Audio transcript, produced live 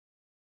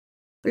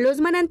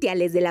Los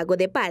manantiales del lago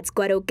de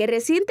Pátzcuaro, que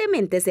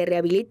recientemente se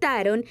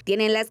rehabilitaron,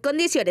 tienen las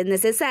condiciones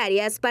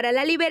necesarias para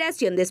la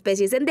liberación de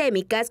especies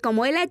endémicas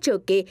como el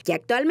achoque, que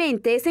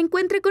actualmente se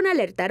encuentra con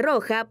alerta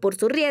roja por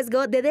su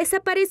riesgo de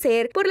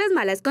desaparecer por las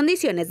malas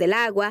condiciones del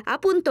agua,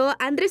 apuntó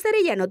Andrés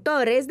Arellano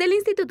Torres del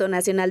Instituto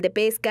Nacional de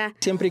Pesca.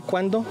 Siempre y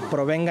cuando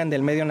provengan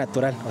del medio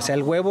natural, o sea,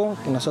 el huevo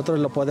que nosotros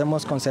lo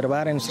podemos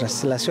conservar en nuestras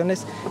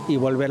instalaciones y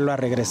volverlo a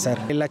regresar.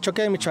 El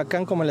achoque de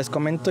Michoacán, como les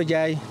comento,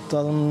 ya hay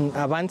todo un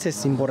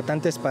avances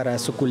importantes para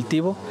su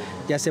cultivo,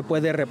 ya se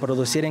puede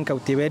reproducir en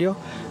cautiverio.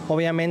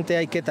 Obviamente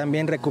hay que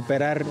también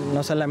recuperar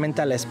no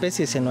solamente a la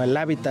especie, sino el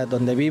hábitat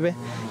donde vive,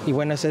 y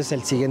bueno, ese es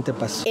el siguiente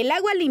paso. El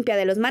agua limpia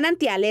de los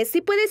manantiales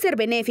sí puede ser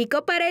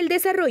benéfico para el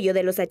desarrollo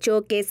de los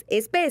achoques,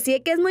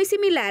 especie que es muy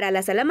similar a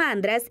las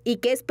salamandras y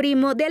que es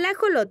primo del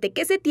ajolote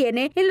que se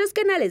tiene en los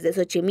canales de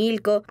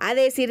Xochimilco. A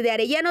decir de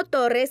Arellano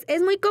Torres,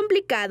 es muy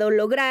complicado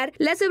lograr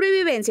la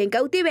sobrevivencia en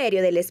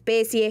cautiverio de la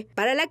especie.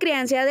 Para la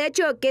crianza de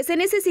achoque se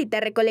necesita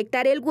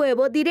recolectar el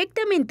huevo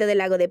directamente del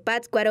lago de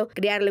Pátzcuaro,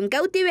 criarlo en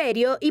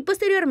cautiverio y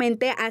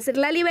posteriormente hacer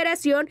la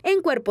liberación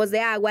en cuerpos de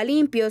agua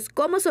limpios,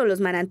 como son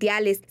los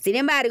manantiales. Sin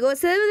embargo,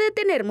 se debe de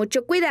tener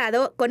mucho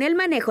cuidado con el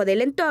manejo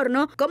del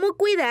entorno, como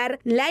cuidar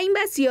la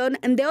invasión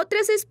de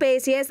otras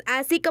especies,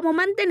 así como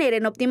mantener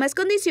en óptimas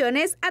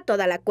condiciones a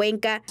toda la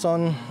cuenca.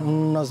 Son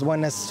unas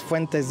buenas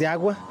fuentes de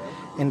agua.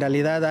 En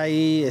realidad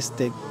ahí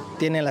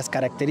tiene las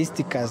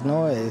características,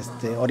 ¿no?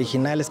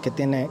 Originales que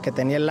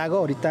tenía el lago.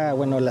 Ahorita,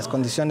 bueno, las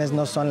condiciones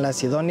no son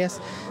las idóneas.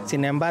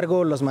 Sin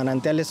embargo, los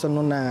manantiales son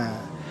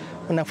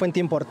una fuente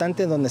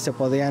importante donde se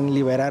podían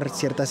liberar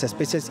ciertas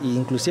especies e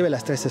inclusive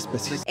las 3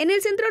 especies. En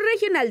el Centro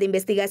Regional de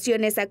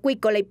Investigaciones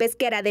Acuícola y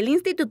Pesquera del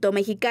Instituto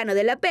Mexicano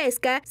de la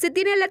Pesca se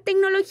tiene la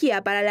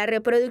tecnología para la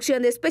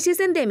reproducción de especies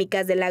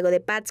endémicas del lago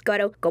de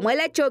Pátzcuaro, como el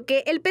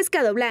achoque, el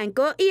pescado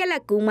blanco y el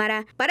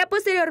acúmara, para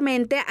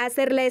posteriormente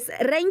hacerles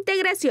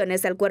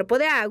reintegraciones al cuerpo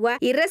de agua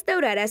y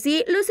restaurar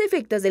así los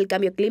efectos del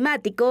cambio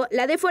climático,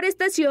 la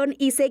deforestación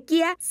y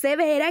sequía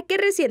severa que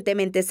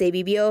recientemente se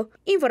vivió.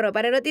 Informó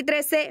para Noti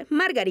 13,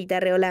 Margarita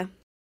Reola.